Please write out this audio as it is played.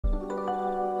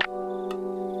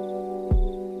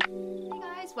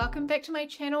welcome back to my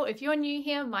channel. If you're new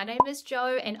here, my name is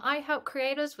Jo and I help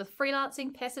creators with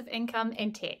freelancing, passive income,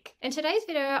 and tech. In today's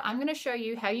video, I'm going to show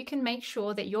you how you can make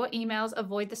sure that your emails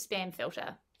avoid the spam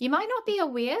filter. You might not be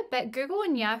aware, but Google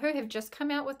and Yahoo have just come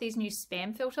out with these new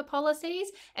spam filter policies,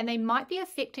 and they might be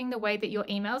affecting the way that your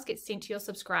emails get sent to your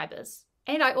subscribers.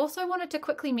 And I also wanted to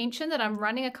quickly mention that I'm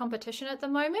running a competition at the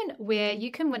moment where you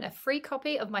can win a free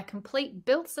copy of my complete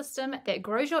built system that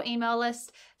grows your email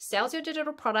list, sells your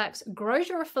digital products, grows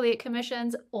your affiliate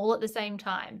commissions all at the same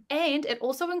time. And it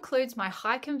also includes my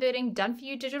high converting done for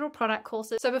you digital product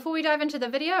courses. So before we dive into the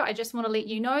video, I just want to let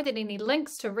you know that any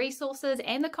links to resources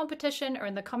and the competition are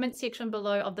in the comment section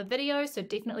below of the video, so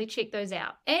definitely check those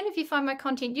out. And if you find my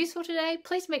content useful today,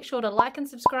 please make sure to like and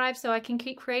subscribe so I can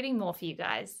keep creating more for you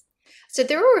guys. So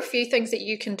there are a few things that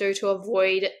you can do to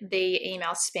avoid the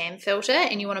email spam filter,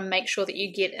 and you want to make sure that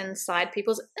you get inside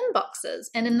people's inboxes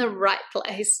and in the right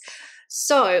place.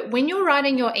 So when you're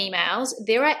writing your emails,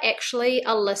 there are actually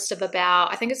a list of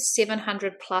about, I think it's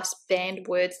 700 plus banned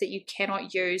words that you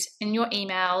cannot use in your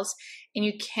emails, and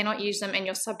you cannot use them in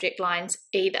your subject lines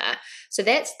either. So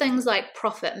that's things like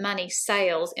profit, money,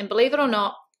 sales, and believe it or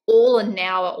not, all and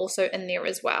now are also in there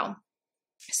as well.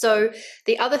 So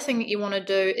the other thing that you want to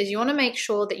do is you want to make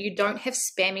sure that you don't have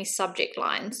spammy subject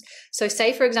lines. So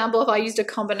say, for example, if I used a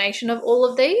combination of all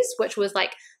of these, which was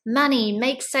like money,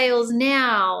 make sales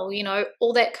now, you know,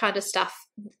 all that kind of stuff,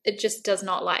 it just does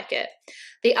not like it.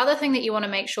 The other thing that you want to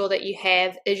make sure that you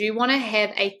have is you want to have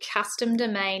a custom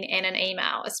domain and an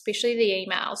email, especially the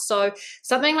email. So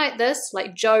something like this,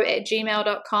 like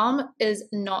jo@gmail.com, is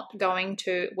not going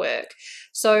to work.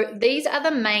 So these are the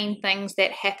main things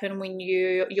that happen when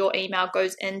your email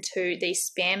goes into the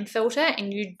spam filter,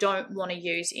 and you don't want to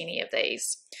use any of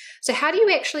these. So how do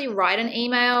you actually write an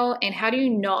email, and how do you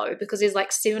know? Because there's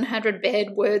like 700 bad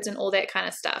words and all that kind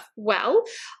of stuff. Well,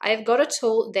 I've got a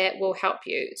tool that will help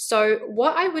you. So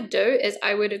what I would do is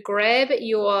I would grab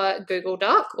your Google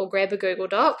Doc, or grab a Google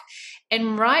Doc,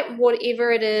 and write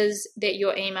whatever it is that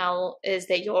your email is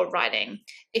that you're writing.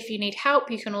 If you need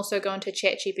help, you can also go into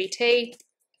ChatGPT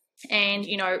and,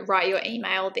 you know, write your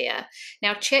email there.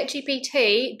 Now,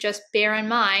 ChatGPT, just bear in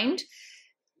mind,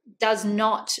 does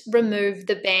not remove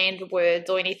the banned words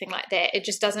or anything like that. It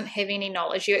just doesn't have any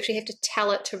knowledge. You actually have to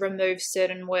tell it to remove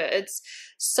certain words.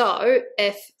 So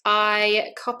if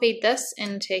I copied this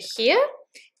into here,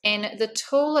 and the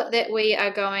tool that we are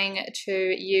going to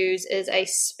use is a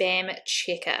spam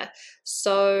checker.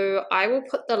 So I will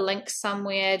put the link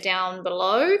somewhere down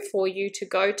below for you to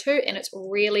go to, and it's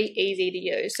really easy to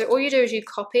use. So all you do is you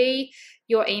copy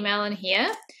your email in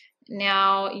here.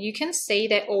 Now you can see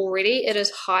that already it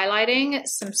is highlighting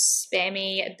some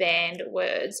spammy banned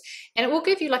words, and it will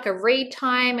give you like a read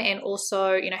time and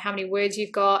also, you know, how many words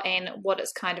you've got and what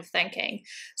it's kind of thinking.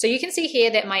 So you can see here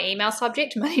that my email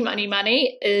subject, money, money,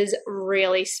 money, is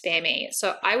really spammy.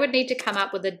 So I would need to come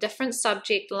up with a different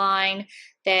subject line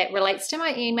that relates to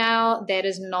my email that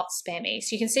is not spammy.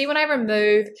 So you can see when I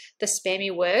remove the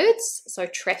spammy words, so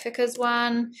traffic is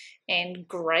one and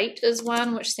great is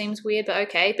one, which seems weird, but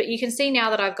okay. But you can see now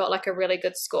that I've got like a really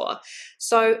good score.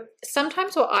 So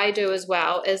sometimes what I do as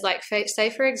well is like,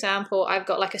 say for example, I've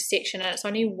got like a section and it's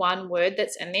only one word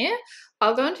that's in there.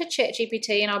 I'll go into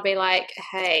ChatGPT and I'll be like,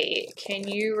 hey, can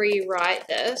you rewrite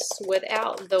this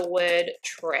without the word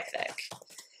traffic?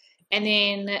 And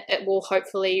then it will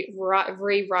hopefully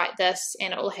rewrite this,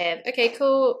 and it will have, okay,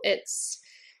 cool, it's,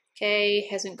 okay,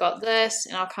 hasn't got this,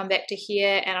 and I'll come back to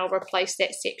here and I'll replace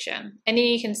that section. And then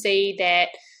you can see that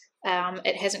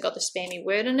it hasn't got the spammy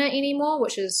word in it anymore,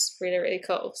 which is really, really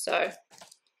cool. So,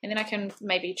 and then I can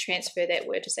maybe transfer that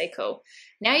word to say cool.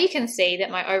 Now you can see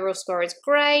that my overall score is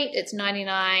great. It's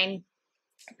 99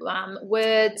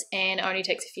 words and only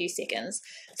takes a few seconds.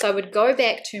 So I would go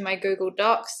back to my Google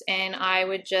Docs and I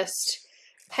would just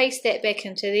paste that back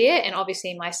into there, and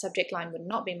obviously my subject line would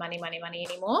not be money, money, money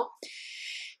anymore.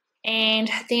 And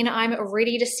then I'm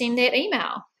ready to send that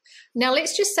email. Now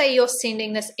let's just say you're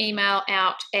sending this email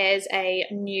out as a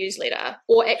newsletter,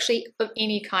 or actually of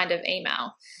any kind of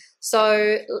email.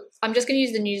 So I'm just going to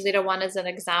use the newsletter one as an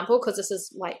example because this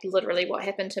is like literally what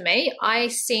happened to me. I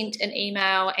sent an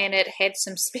email and it had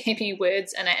some spammy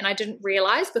words in it, and I didn't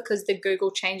realize because the Google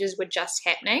changes were just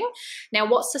happening. Now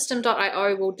what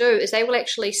System.io will do is they will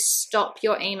actually stop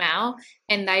your email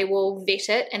and they will vet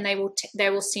it, and they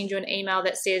will send you an email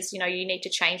that says, you know, you need to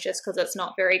change this because it's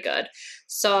not very good.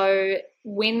 So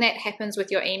when that happens with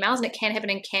your emails, and it can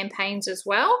happen in campaigns as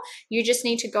well, you just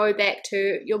need to go back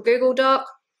to your Google Doc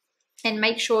and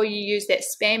make sure you use that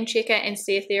spam checker and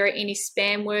see if there are any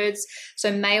spam words.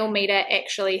 So MailMeter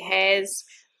actually has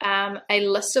a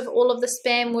list of all of the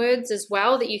spam words as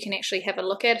well that you can actually have a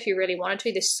look at if you really wanted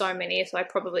to. There's so many, so I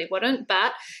probably wouldn't,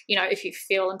 but you know, if you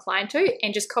feel inclined to,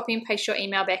 and just copy and paste your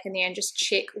email back in there and just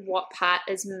check what part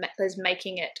is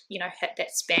making it, you know, hit that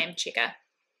spam checker.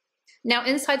 Now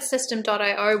inside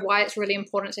System.io, why it's really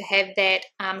important to have that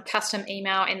custom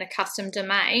email and the custom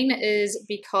domain is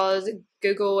because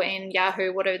Google and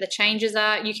Yahoo, whatever the changes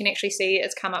are, you can actually see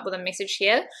it's come up with a message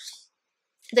here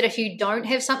that if you don't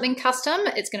have something custom,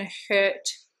 it's going to hurt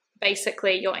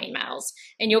basically your emails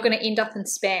and you're going to end up in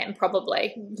spam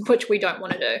probably, which we don't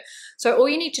want to do. So all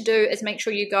you need to do is make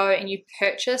sure you go and you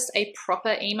purchase a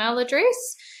proper email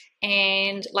address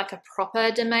and like a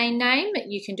proper domain name.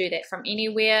 You can do that from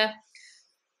anywhere.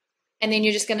 And then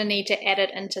you're just going to need to add it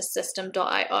into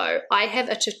System.io. I have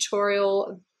a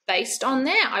tutorial based on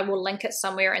that. I will link it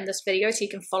somewhere in this video so you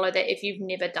can follow that if you've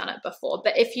never done it before.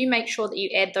 But if you make sure that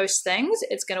you add those things,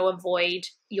 it's going to avoid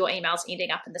your emails ending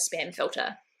up in the spam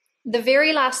filter. The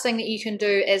very last thing that you can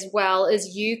do as well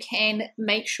is you can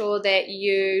make sure that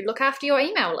you look after your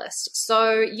email list.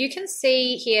 So you can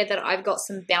see here that I've got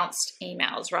some bounced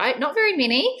emails, right? Not very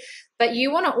many, but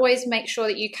you want to always make sure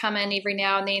that you come in every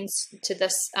now and then to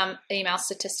this email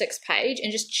statistics page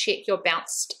and just check your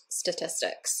bounced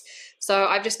statistics. So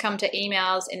I've just come to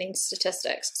emails and then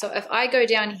statistics. So if I go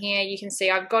down here, you can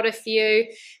see I've got a few.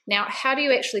 Now, how do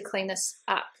you actually clean this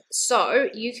up? So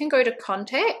you can go to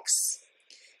contacts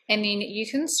and then you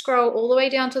can scroll all the way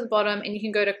down to the bottom and you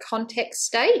can go to contact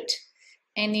state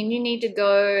and then you need to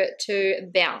go to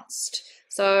bounced.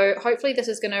 So hopefully this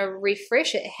is going to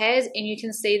refresh. It has, and you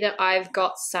can see that I've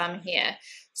got some here.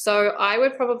 So I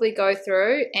would probably go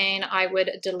through and I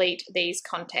would delete these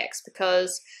contacts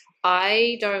because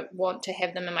I don't want to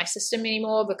have them in my system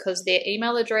anymore because their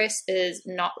email address is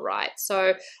not right.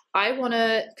 So I want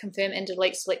to confirm and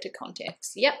delete selected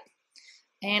contacts. Yep.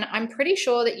 And I'm pretty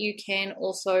sure that you can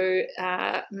also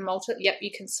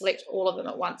you can select all of them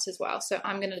at once as well. So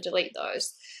I'm going to delete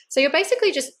those. So you're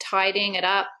basically just tidying it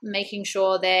up, making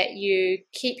sure that you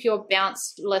keep your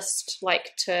bounce list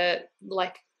to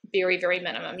very, very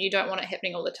minimum. You don't want it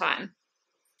happening all the time.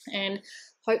 And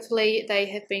hopefully they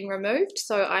have been removed.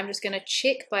 So I'm just going to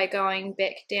check by going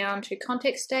back down to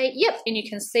contact state. Yep, and you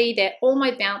can see that all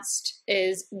my bounced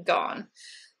is gone.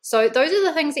 So those are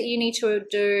the things that you need to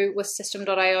do with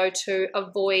System.io to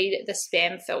avoid the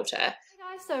spam filter. Hey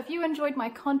guys, so if you enjoyed my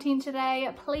content today,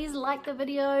 please like the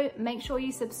video, make sure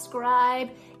you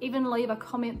subscribe, even leave a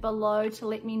comment below to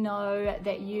let me know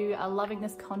that you are loving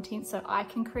this content so I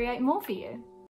can create more for you.